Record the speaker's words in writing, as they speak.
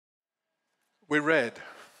We read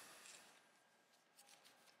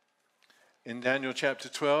in Daniel chapter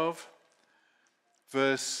 12,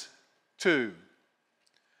 verse 2,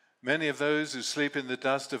 many of those who sleep in the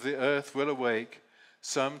dust of the earth will awake,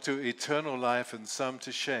 some to eternal life and some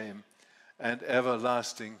to shame and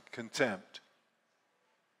everlasting contempt.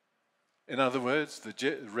 In other words,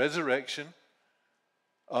 the resurrection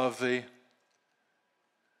of the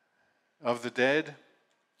dead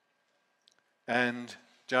and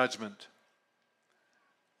judgment.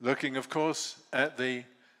 Looking, of course, at the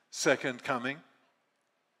second coming.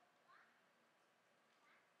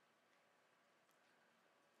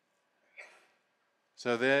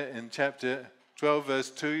 So there in chapter 12, verse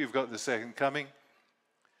 2, you've got the second coming.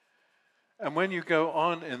 And when you go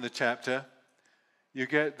on in the chapter, you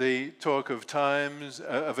get the talk of times,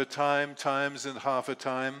 of a time, times, and half a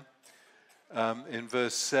time in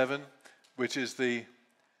verse 7, which is the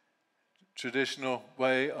traditional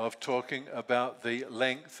way of talking about the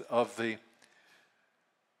length of the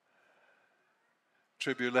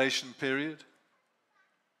tribulation period.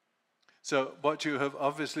 So what you have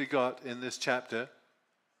obviously got in this chapter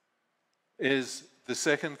is the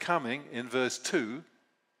second coming in verse 2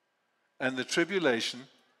 and the tribulation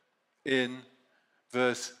in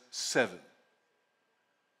verse 7,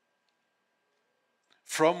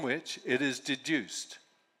 from which it is deduced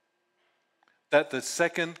that the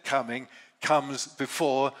second coming comes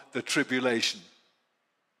before the tribulation,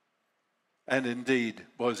 and indeed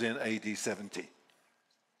was in AD 70.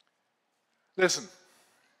 Listen,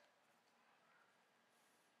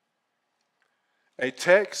 a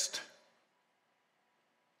text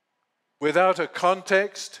without a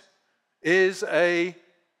context is a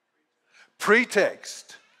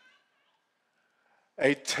pretext.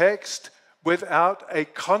 A text without a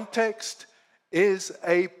context is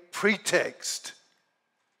a pretext.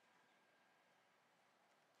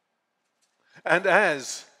 And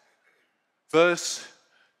as verse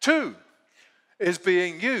 2 is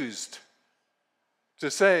being used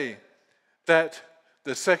to say that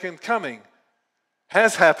the second coming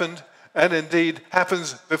has happened and indeed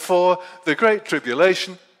happens before the Great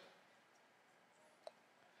Tribulation,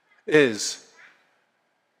 is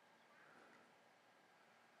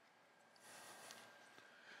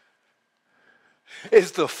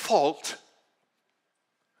the fault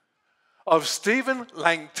of Stephen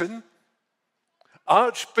Langton,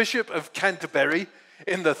 Archbishop of Canterbury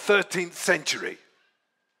in the 13th century.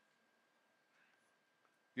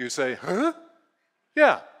 You say, huh?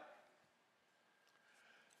 Yeah.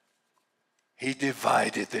 He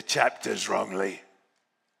divided the chapters wrongly.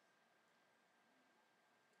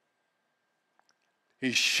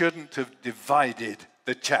 He shouldn't have divided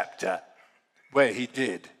the chapter where he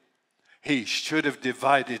did. He should have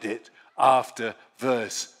divided it after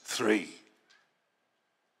verse 3.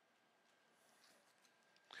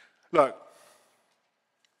 Look,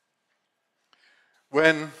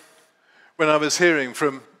 when I was hearing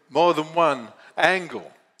from more than one angle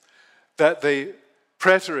that the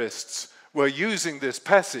preterists were using this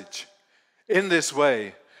passage in this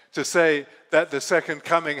way to say that the second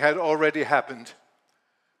coming had already happened,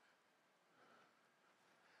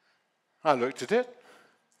 I looked at it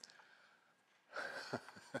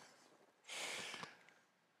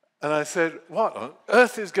and I said, what on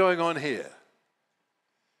earth is going on here?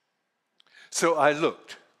 So I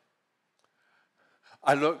looked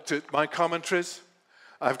at my commentaries.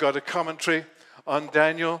 I've got a commentary on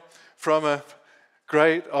Daniel from a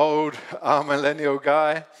great old millennial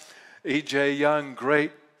guy, E.J. Young,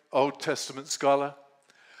 great Old Testament scholar.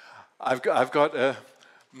 I've got a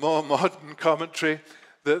more modern commentary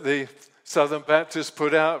that the Southern Baptists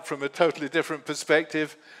put out from a totally different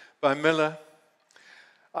perspective by Miller.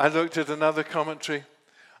 I looked at another commentary.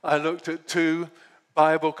 I looked at two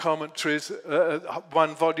Bible commentaries,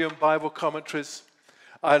 one-volume Bible commentaries.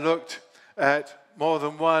 I looked at more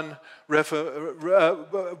than one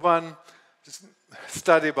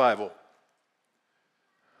study Bible.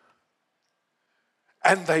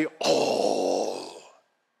 And they all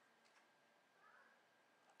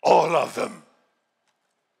of them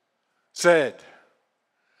said,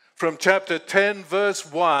 from chapter 10, verse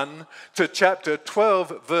 1 to chapter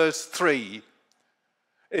 12, verse 3,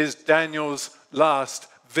 is Daniel's last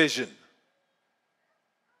vision.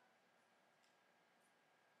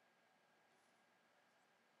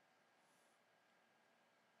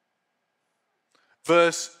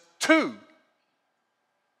 Verse 2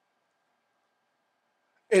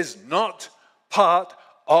 is not part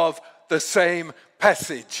of the same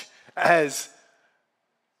passage as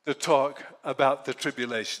the talk about the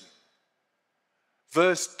tribulation.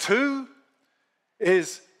 Verse 2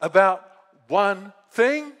 is about one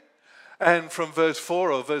thing, And from verse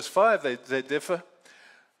 4 or verse 5, they differ.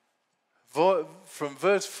 From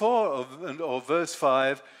verse 4 or verse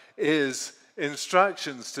 5 is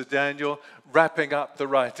instructions to Daniel wrapping up the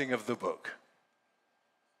writing of the book.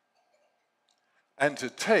 And to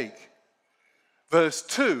take verse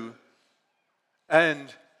 2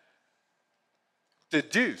 and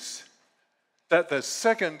deduce that the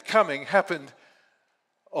second coming happened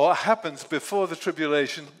or happens before the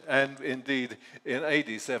tribulation, and indeed in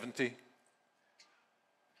AD 70,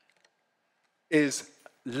 is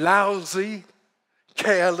lousy,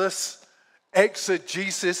 careless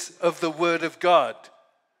exegesis of the Word of God.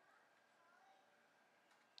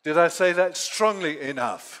 Did I say that strongly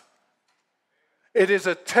enough? It is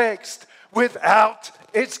a text without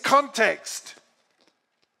its context.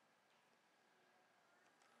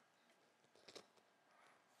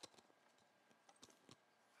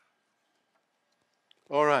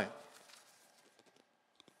 All right.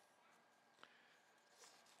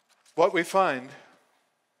 What we find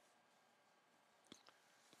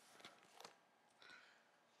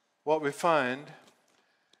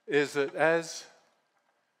is that as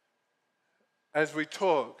we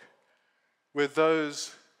talk with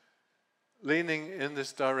those leaning in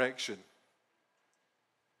this direction,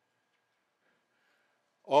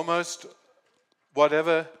 almost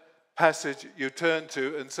whatever passage you turn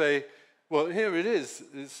to and say, well, here it is.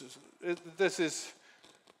 This is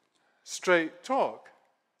straight talk.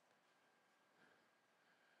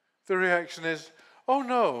 The reaction is, oh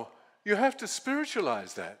no, you have to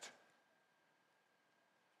spiritualize that.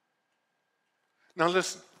 Now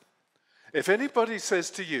listen, if anybody says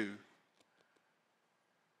to you,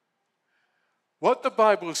 what the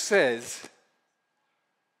Bible says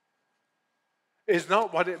is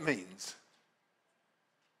not what it means,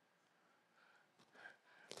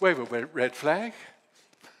 wave a red flag.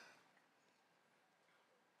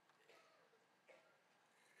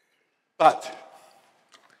 But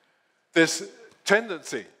this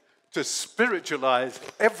tendency to spiritualize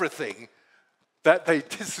everything that they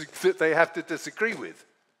have to disagree with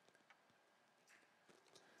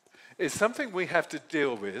is something we have to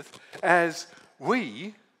deal with as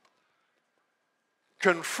we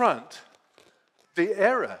confront the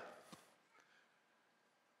error.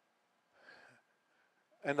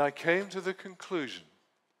 And I came to the conclusion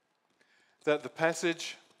that the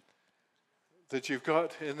passage that you've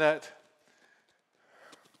got in that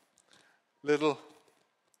little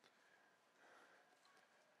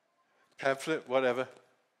pamphlet, whatever,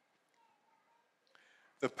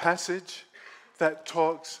 the passage that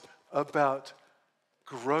talks about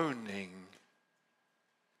groaning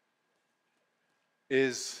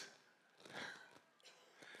is,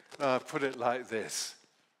 put it like this.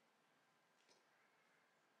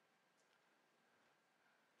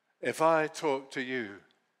 If I talk to you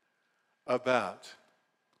about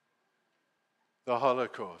the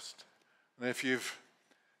Holocaust, and if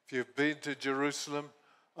you've been to Jerusalem,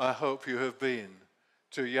 I hope you have been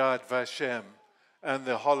to Yad Vashem and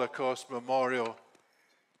the Holocaust Memorial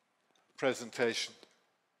presentation.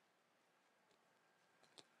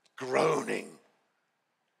 Groaning.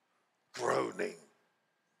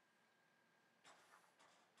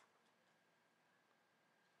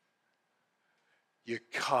 You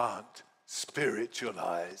can't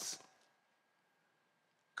spiritualize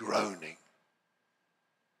groaning.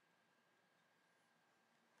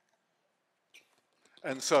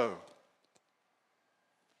 And so,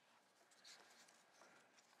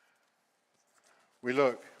 we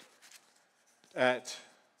look at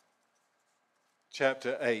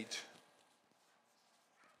chapter 8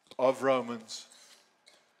 of Romans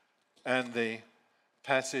and the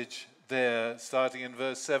passage there starting in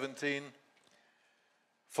verse 17.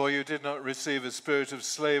 For you did not receive a spirit of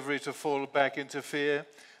slavery to fall back into fear,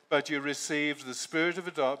 but you received the spirit of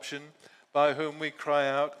adoption, by whom we cry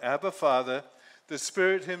out, Abba, Father. The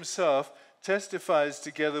Spirit himself testifies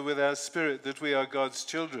together with our spirit that we are God's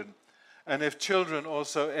children. And if children,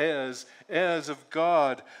 also heirs, heirs of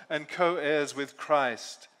God and co-heirs with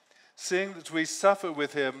Christ, seeing that we suffer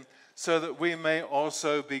with him, so that we may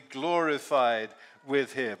also be glorified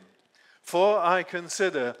with him. For I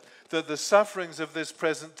consider that the sufferings of this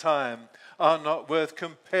present time are not worth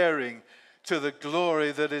comparing to the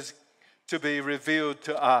glory that is to be revealed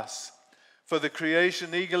to us. For the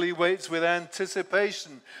creation eagerly waits with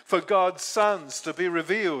anticipation for God's sons to be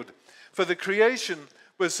revealed. For the creation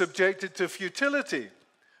was subjected to futility,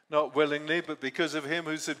 not willingly, but because of him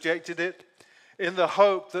who subjected it, in the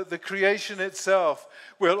hope that the creation itself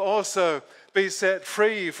will also be set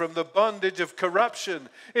free from the bondage of corruption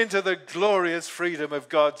into the glorious freedom of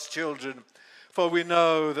God's children. For we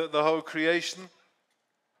know that the whole creation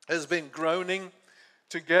has been groaning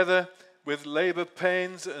together with labor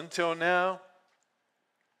pains until now.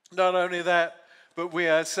 Not only that, but we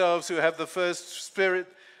ourselves who have the spirit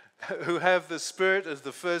as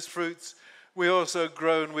the first fruits, we also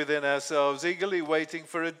groan within ourselves, eagerly waiting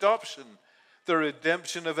for adoption, the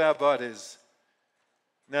redemption of our bodies.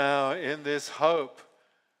 Now, in this hope,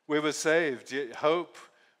 we were saved. Yet hope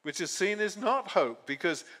which is seen is not hope,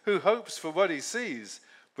 because who hopes for what he sees?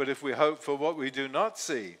 But if we hope for what we do not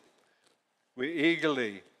see, we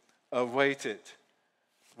eagerly await it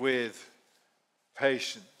with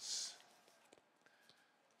patience.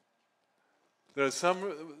 There are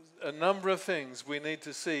a number of things we need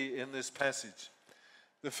to see in this passage.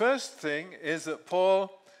 The first thing is that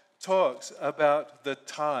Paul talks about the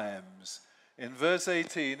times. In verse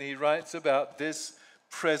 18, he writes about this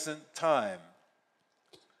present time.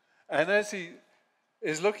 And as he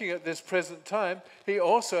is looking at this present time, he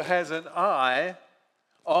also has an eye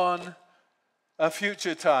on a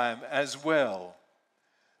future time as well.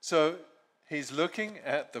 So he's looking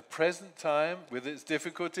at the present time with its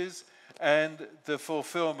difficulties and the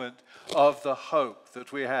fulfillment of the hope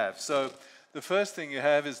that we have. So the first thing you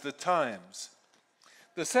have is the times.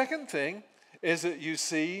 The second thing is that you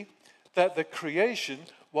see that the creation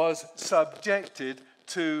was subjected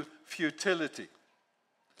to futility.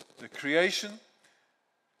 The creation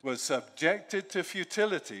was subjected to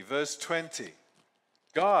futility. Verse 20.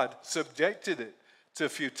 God subjected it to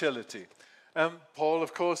futility. And Paul,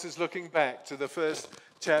 of course, is looking back to the first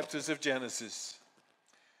chapters of Genesis.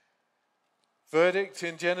 Verdict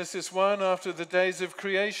in Genesis 1, after the days of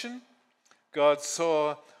creation, God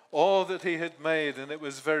saw all that he had made, and it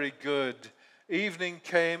was very good. Evening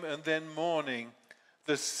came, and then morning,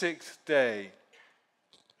 the sixth day.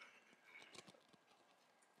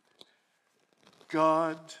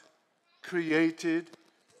 God created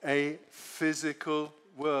a physical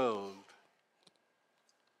world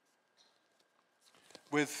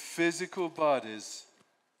with physical bodies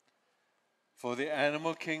for the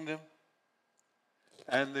animal kingdom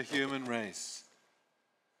and the human race.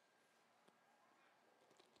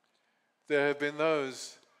 There have been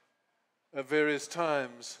those at various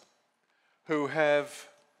times who have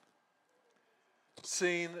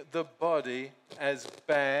seen the body as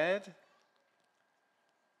bad,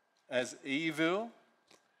 as evil.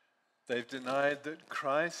 They've denied that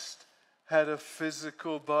Christ had a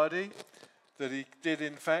physical body, that he did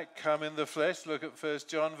in fact come in the flesh. Look at 1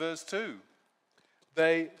 John verse 2.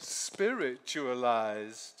 They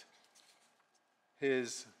spiritualized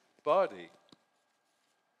his body.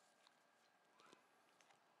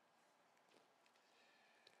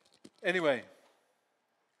 Anyway,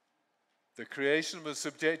 the creation was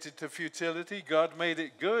subjected to futility. God made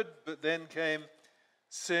it good, but then came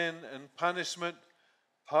sin and punishment,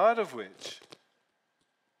 part of which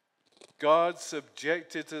God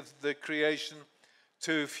subjected the creation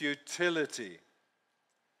to futility.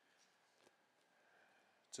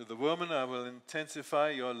 To the woman, I will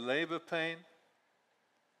intensify your labor pain.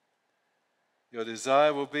 Your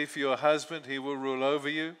desire will be for your husband, he will rule over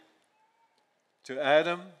you. To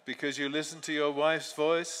Adam, because you listened to your wife's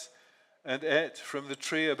voice and ate from the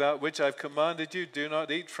tree about which I've commanded you, do not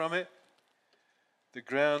eat from it. The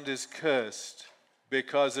ground is cursed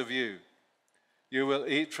because of you. You will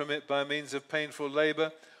eat from it by means of painful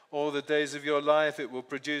labor. All the days of your life it will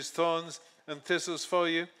produce thorns and thistles for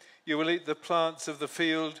you. You will eat the plants of the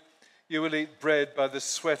field. You will eat bread by the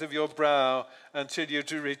sweat of your brow until you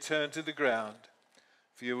return to the ground.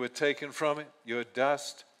 For you were taken from it, your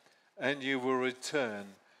dust, and you will return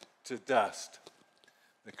to dust.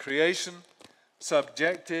 The creation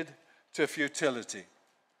subjected to futility.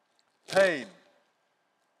 Pain,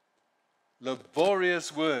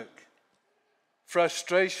 laborious work,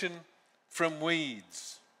 frustration from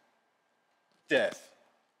weeds, death.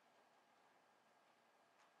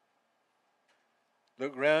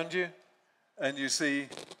 Look round you and you see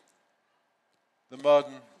the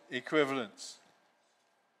modern equivalents.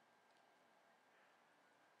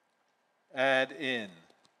 Add in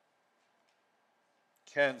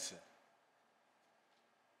cancer.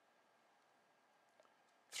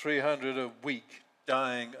 300 a week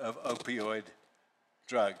dying of opioid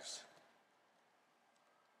drugs.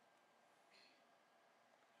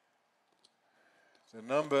 The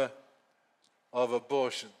number of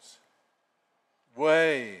abortions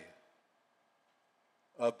way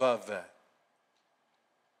above that.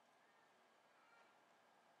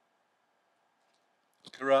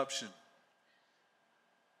 Corruption.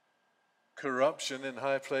 Corruption in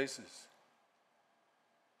high places.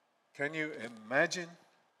 Can you imagine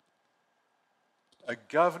a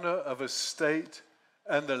governor of a state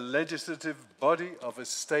and the legislative body of a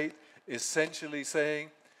state essentially saying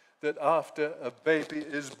that after a baby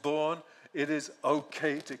is born, it is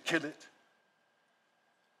okay to kill it.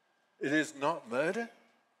 It is not murder.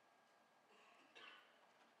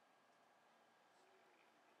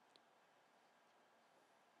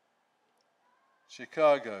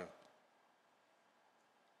 Chicago.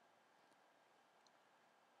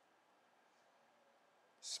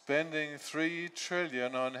 Spending $3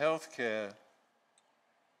 trillion on health care.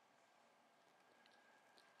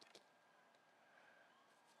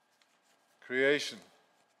 Creation.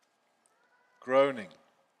 Groaning.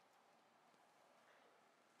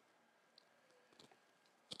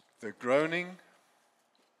 The groaning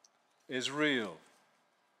is real.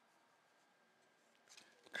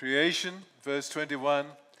 Creation, verse 21,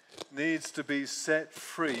 needs to be set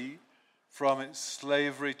free from its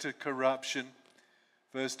slavery to corruption.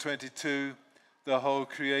 Verse 22, the whole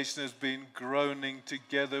creation has been groaning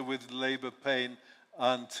together with labor pain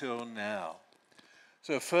until now.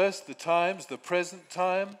 So first, the times, the present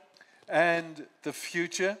time, and the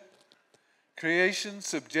future. Creation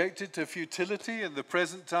subjected to futility in the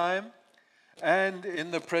present time, and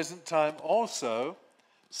in the present time also,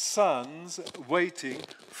 sons waiting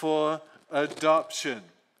for adoption.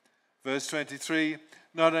 Verse 23,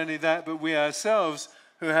 not only that, but we ourselves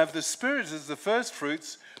who have the Spirit as the first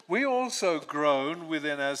fruits, we also groan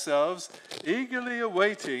within ourselves, eagerly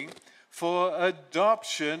awaiting for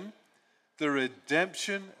adoption, the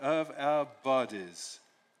redemption of our bodies.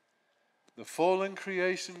 The fallen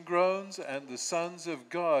creation groans, and the sons of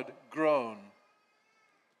God groan.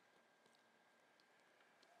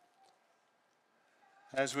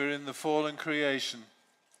 As we're in the fallen creation,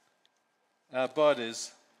 our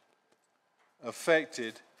bodies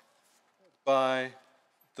affected by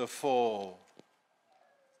the fall.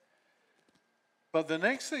 But the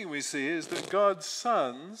next thing we see is that God's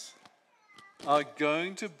sons are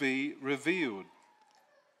going to be revealed.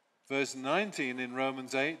 Verse 19 in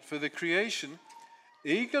Romans 8, for the creation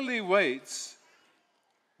eagerly waits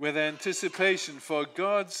with anticipation for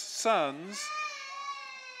God's sons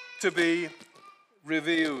to be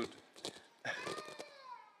revealed. A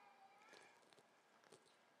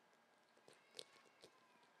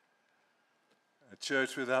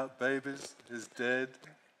church without babies is dead.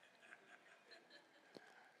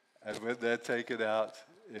 And when they're taken out,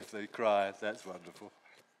 if they cry, that's wonderful.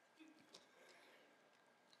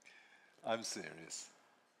 I'm serious.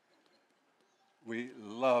 We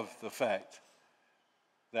love the fact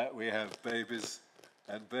that we have babies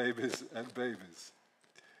and babies and babies.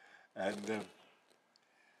 And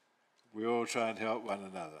we all try and help one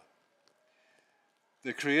another.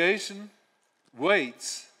 The creation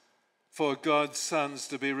waits for God's sons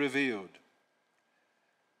to be revealed.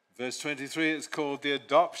 Verse 23, it's called the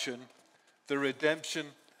adoption, the redemption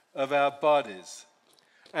of our bodies.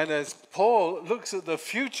 And as Paul looks at the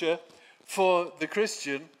future for the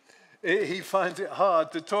Christian, he finds it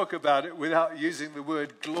hard to talk about it without using the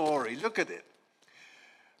word glory. Look at it.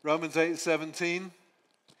 Romans 8:17,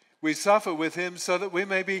 we suffer with him so that we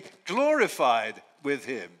may be glorified with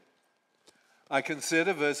him. I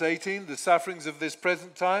consider, verse 18, the sufferings of this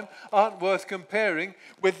present time aren't worth comparing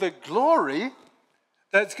with the glory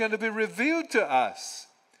that's going to be revealed to us.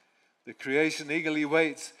 The creation eagerly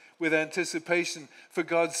waits with anticipation for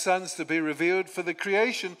God's sons to be revealed, for the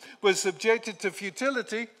creation was subjected to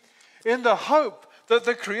futility in the hope that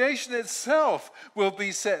the creation itself will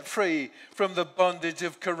be set free from the bondage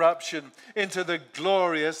of corruption into the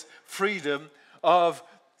glorious freedom of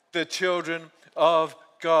the children of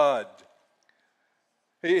God.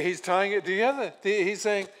 He's tying it together. He's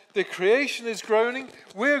saying the creation is groaning,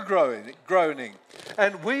 we're groaning,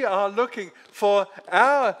 and we are looking for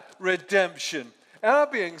our redemption, our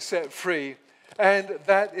being set free, and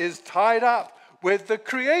that is tied up with the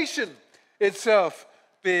creation itself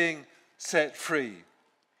being set free.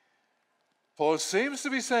 Paul seems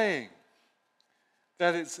to be saying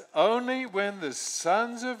that it's only when the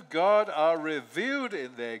sons of God are revealed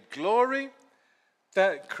in their glory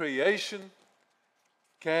that creation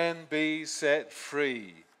can be set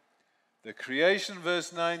free. The creation,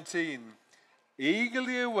 verse 19,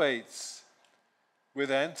 eagerly awaits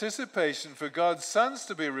with anticipation for God's sons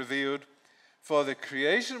to be revealed, for the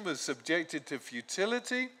creation was subjected to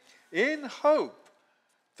futility in hope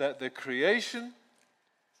that the creation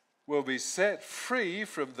will be set free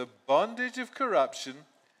from the bondage of corruption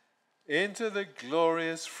into the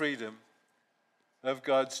glorious freedom of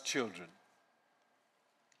God's children.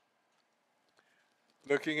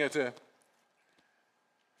 Looking at a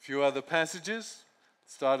few other passages,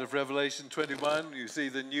 start of Revelation 21, you see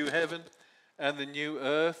the new heaven and the new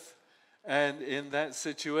earth. And in that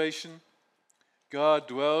situation, God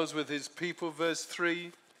dwells with his people, verse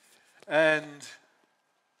 3, and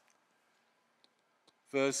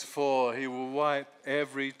verse 4, he will wipe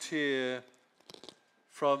every tear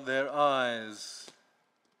from their eyes.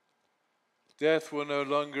 Death will no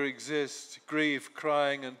longer exist. Grief,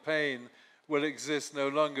 crying, and pain will exist no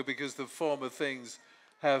longer because the former things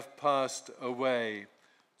have passed away.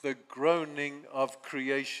 The groaning of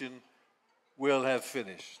creation will have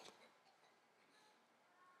finished.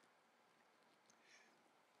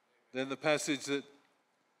 Then the passage that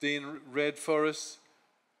Dean read for us,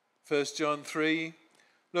 1 John 3,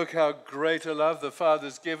 look how great a love the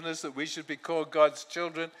Father's given us that we should be called God's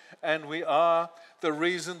children, and we are. The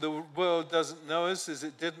reason the world doesn't know us is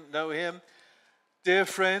it didn't know him. Dear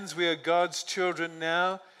friends, we are God's children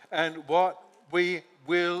now, and what we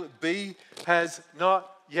will be has not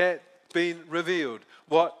yet been revealed.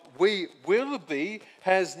 What we will be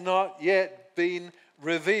has not yet been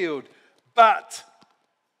revealed. But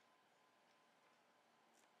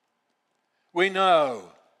we know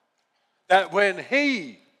that when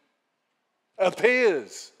he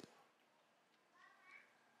appears,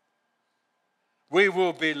 we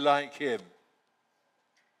will be like him,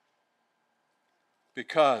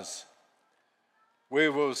 because we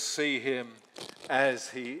will see him as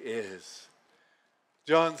he is.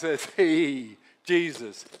 John says he,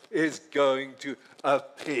 Jesus, is going to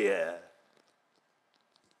appear.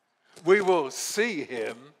 We will see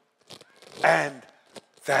him, and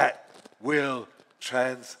that will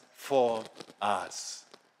transform us.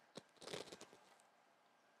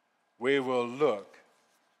 We will look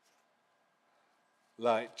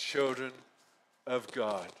like children of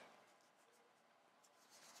God.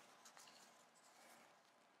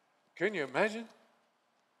 Can you imagine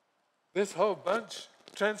this whole bunch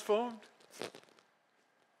transformed?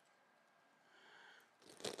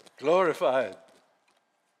 Glorified.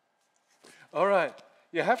 All right,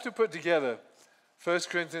 you have to put together 1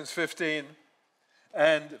 Corinthians 15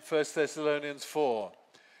 and 1 Thessalonians 4.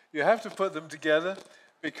 You have to put them together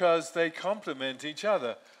because they complement each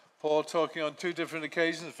other. Paul talking on two different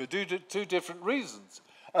occasions for two different reasons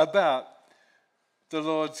about the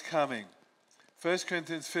Lord's coming. 1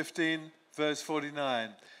 Corinthians 15, verse 49.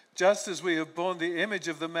 Just as we have borne the image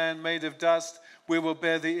of the man made of dust, we will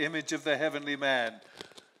bear the image of the heavenly man.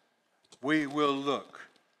 We will look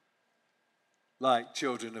like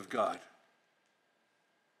children of God.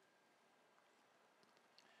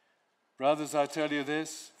 Brothers, I tell you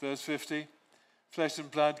this, verse 50, flesh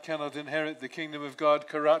and blood cannot inherit the kingdom of God.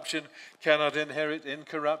 Corruption cannot inherit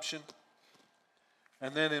incorruption.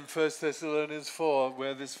 And then in 1 Thessalonians 4,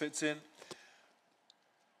 where this fits in,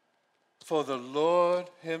 for the Lord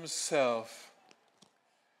himself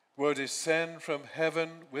will descend from heaven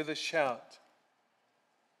with a shout,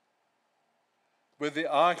 with the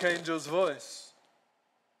archangel's voice,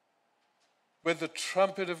 with the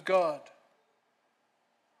trumpet of God.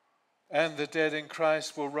 And the dead in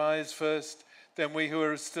Christ will rise first. Then we who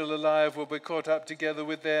are still alive will be caught up together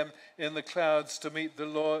with them in the clouds to meet the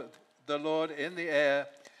Lord in the air.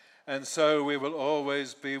 And so we will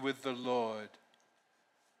always be with the Lord.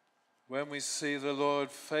 When we see the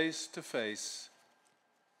Lord face to face,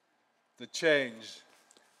 the change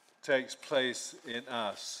takes place in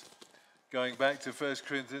us. Going back to 1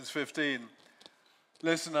 Corinthians 15.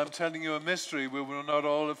 Listen, I'm telling you a mystery. We will not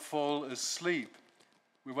all fall asleep.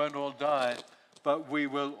 We won't all die, but we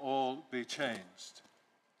will all be changed.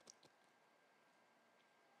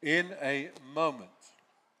 In a moment,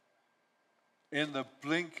 in the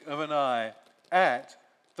blink of an eye, at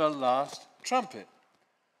the last trumpet.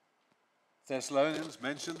 Thessalonians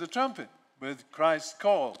mentioned the trumpet with Christ's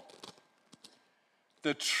call.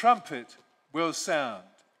 The trumpet will sound.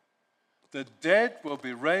 The dead will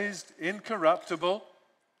be raised incorruptible,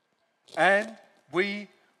 and we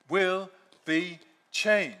will be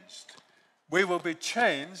changed. We will be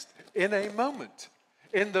changed in a moment,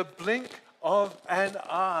 in the blink of an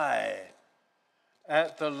eye.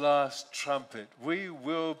 At the last trumpet, we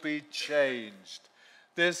will be changed.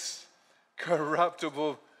 This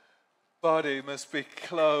corruptible body must be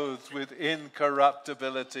clothed with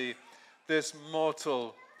incorruptibility. This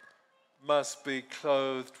mortal must be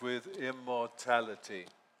clothed with immortality.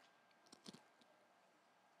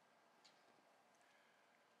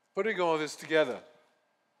 Putting all this together,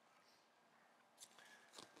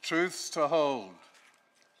 truths to hold.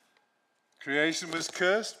 Creation was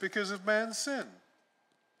cursed because of man's sin.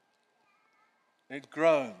 It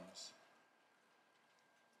groans.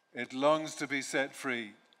 It longs to be set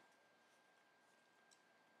free.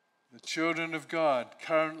 The children of God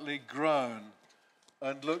currently groan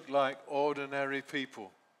and look like ordinary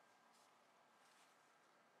people.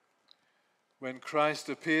 when Christ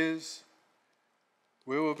appears,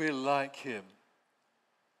 we will be like him.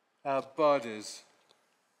 Our bodies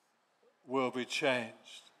will be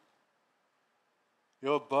changed.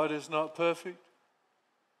 Your body's not perfect?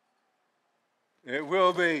 It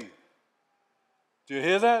will be. Do you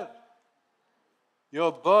hear that?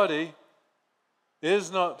 Your body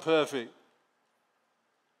is not perfect,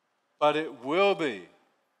 but it will be.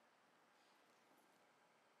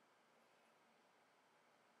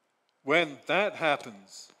 When that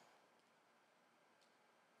happens,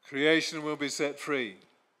 creation will be set free.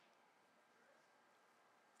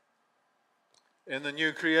 In the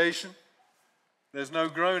new creation, there's no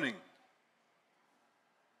groaning.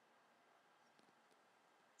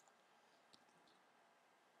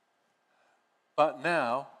 But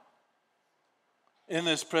now, in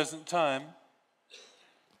this present time,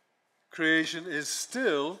 creation is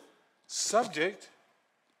still subject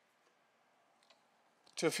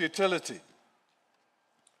to futility.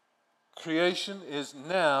 Creation is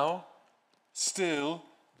now still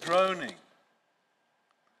groaning.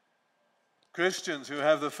 Christians who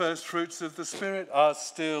have the first fruits of the Spirit are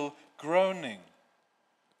still groaning.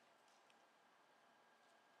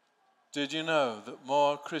 Did you know that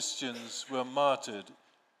more Christians were martyred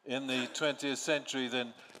in the 20th century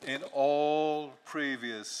than in all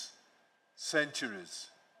previous centuries?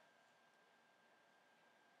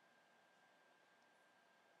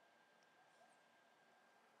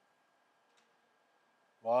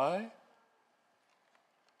 Why?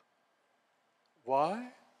 Why?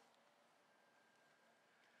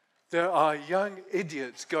 There are young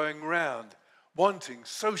idiots going round wanting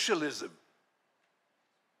socialism.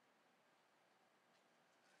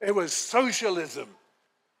 It was socialism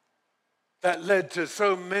that led to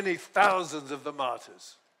so many thousands of the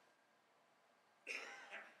martyrs.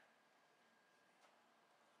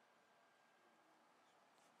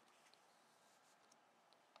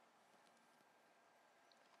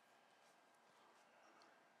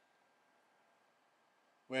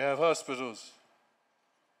 We have hospitals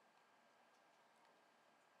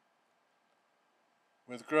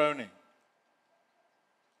with groaning.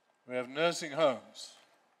 We have nursing homes.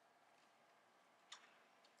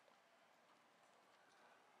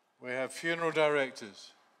 We have funeral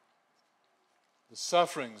directors. The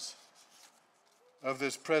sufferings of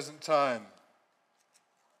this present time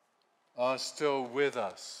are still with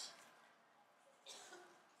us.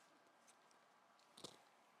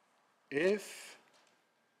 If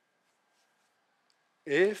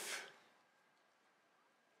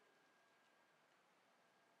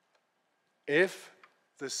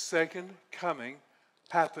the second coming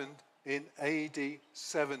happened in AD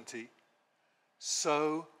 70,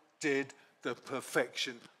 so did the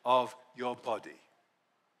perfection of your body.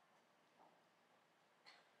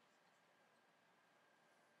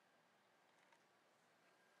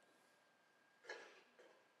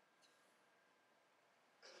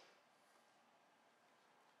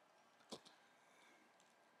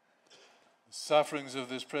 The sufferings of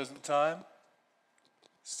this present time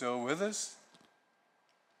still with us.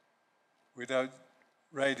 We don't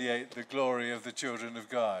radiate the glory of the children of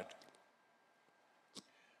God.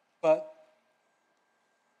 But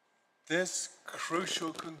this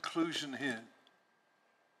crucial conclusion here,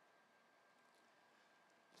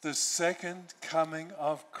 the second coming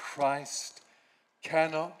of Christ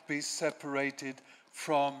cannot be separated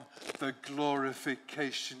from the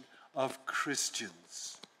glorification of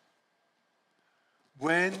Christians.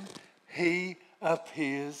 When he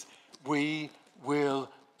appears, we will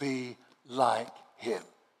be like him.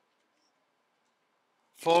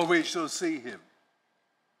 For we shall see him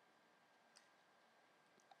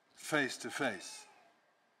face to face.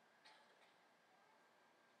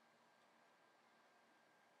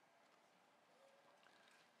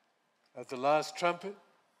 At the last trumpet,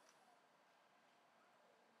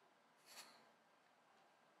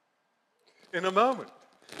 in a moment,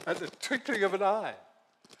 at the twinkling of an eye,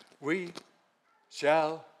 we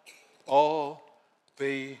shall all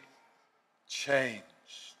be changed.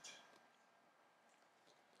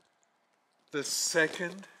 The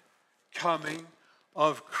second coming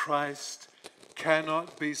of Christ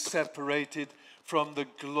cannot be separated from the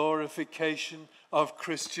glorification of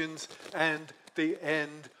Christians and the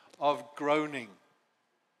end of groaning.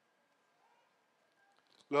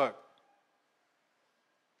 Look,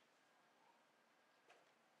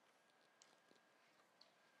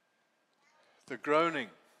 the groaning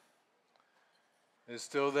is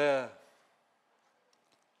still there.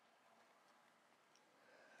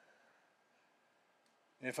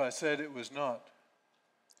 If I said it was not,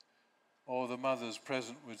 all the mothers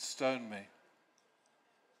present would stone me.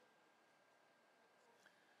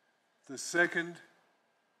 The second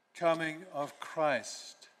coming of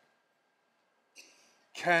Christ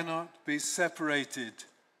cannot be separated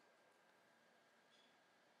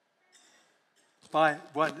by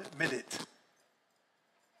 1 minute.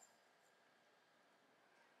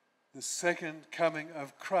 The second coming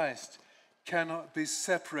of Christ cannot be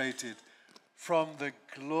separated from the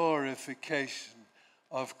glorification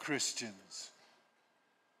of Christians,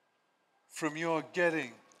 from your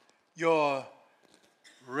getting your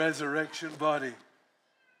resurrection body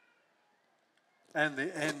and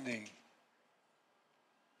the ending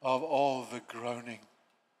of all the groaning.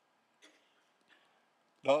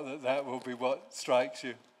 Not that that will be what strikes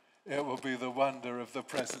you. It will be the wonder of the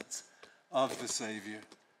presence of the Savior.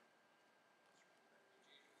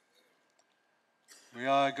 We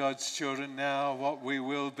are God's children now. What we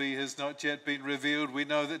will be has not yet been revealed. We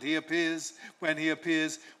know that He appears. When He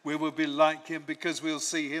appears, we will be like Him because we'll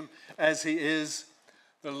see Him as He is.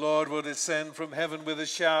 The Lord will descend from heaven with a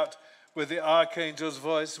shout, with the archangel's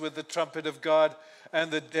voice, with the trumpet of God,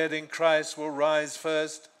 and the dead in Christ will rise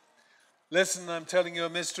first. Listen, I'm telling you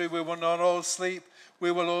a mystery. We will not all sleep.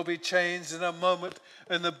 We will all be changed in a moment,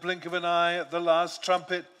 in the blink of an eye, at the last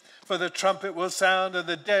trumpet. For the trumpet will sound, and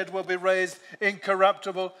the dead will be raised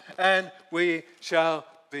incorruptible, and we shall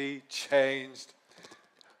be changed.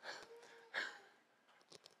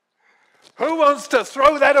 Who wants to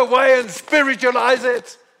throw that away and spiritualize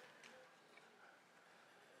it?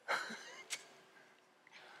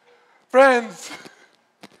 Friends,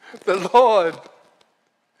 the Lord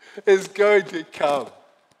is going to come.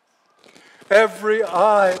 Every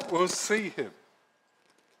eye will see Him.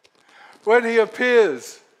 When He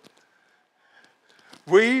appears,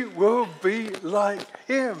 we will be like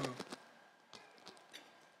Him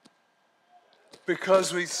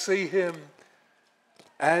because we see Him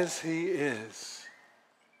as He is.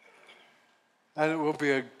 And it will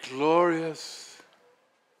be a glorious,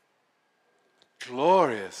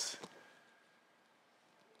 glorious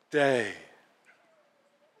day.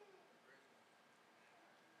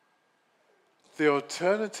 The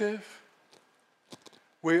alternative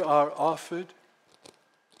we are offered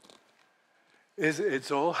is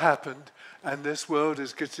it's all happened and this world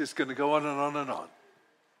is just going to go on and on and on.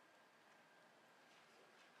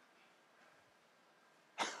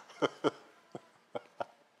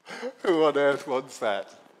 Who on earth wants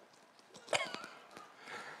that?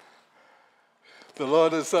 The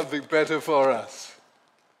Lord has something better for us.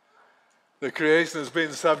 The creation has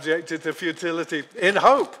been subjected to futility in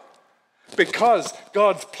hope, because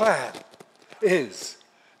God's plan is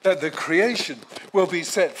that the creation will be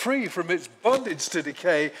set free from its bondage to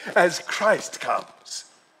decay as Christ comes,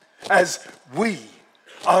 as we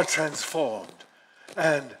are transformed.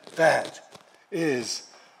 And that is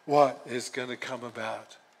what is going to come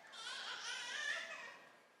about.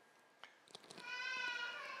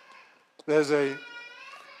 There's a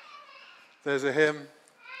hymn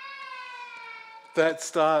that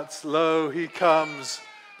starts, "Lo, He comes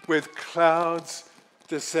with clouds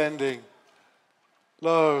descending.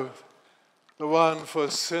 Lo, the one for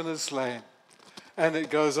sinners slain." And it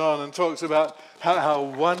goes on and talks about how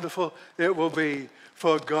wonderful it will be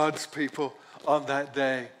for God's people on that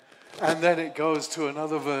day. And then it goes to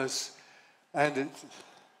another verse, and it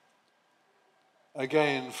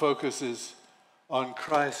again focuses on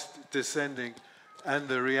Christ descending and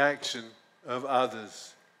the reaction of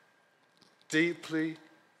others. Deeply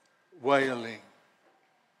wailing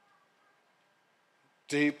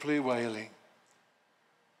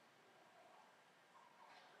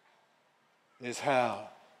is how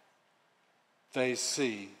they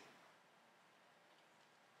see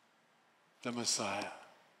the Messiah.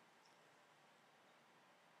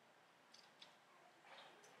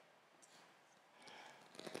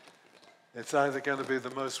 It's either going to be the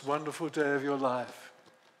most wonderful day of your life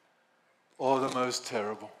or the most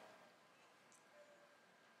terrible.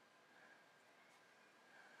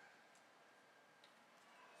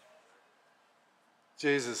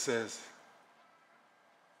 Jesus says,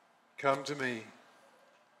 "Come to me,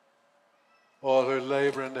 all who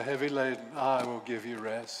labor and are heavy laden, I will give you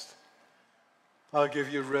rest. I'll give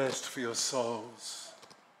you rest for your souls."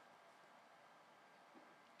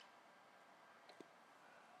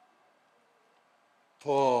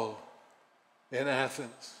 Paul in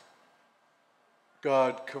Athens,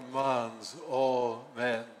 God commands all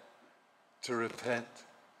men to repent.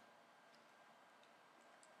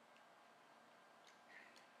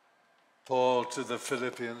 Paul to the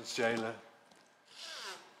Philippians jailer,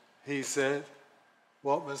 he said,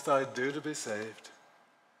 "What must I do to be saved?"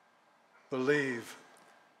 Believe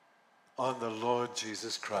on the Lord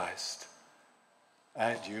Jesus Christ,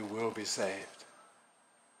 and you will be saved.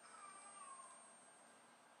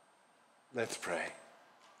 Let's pray.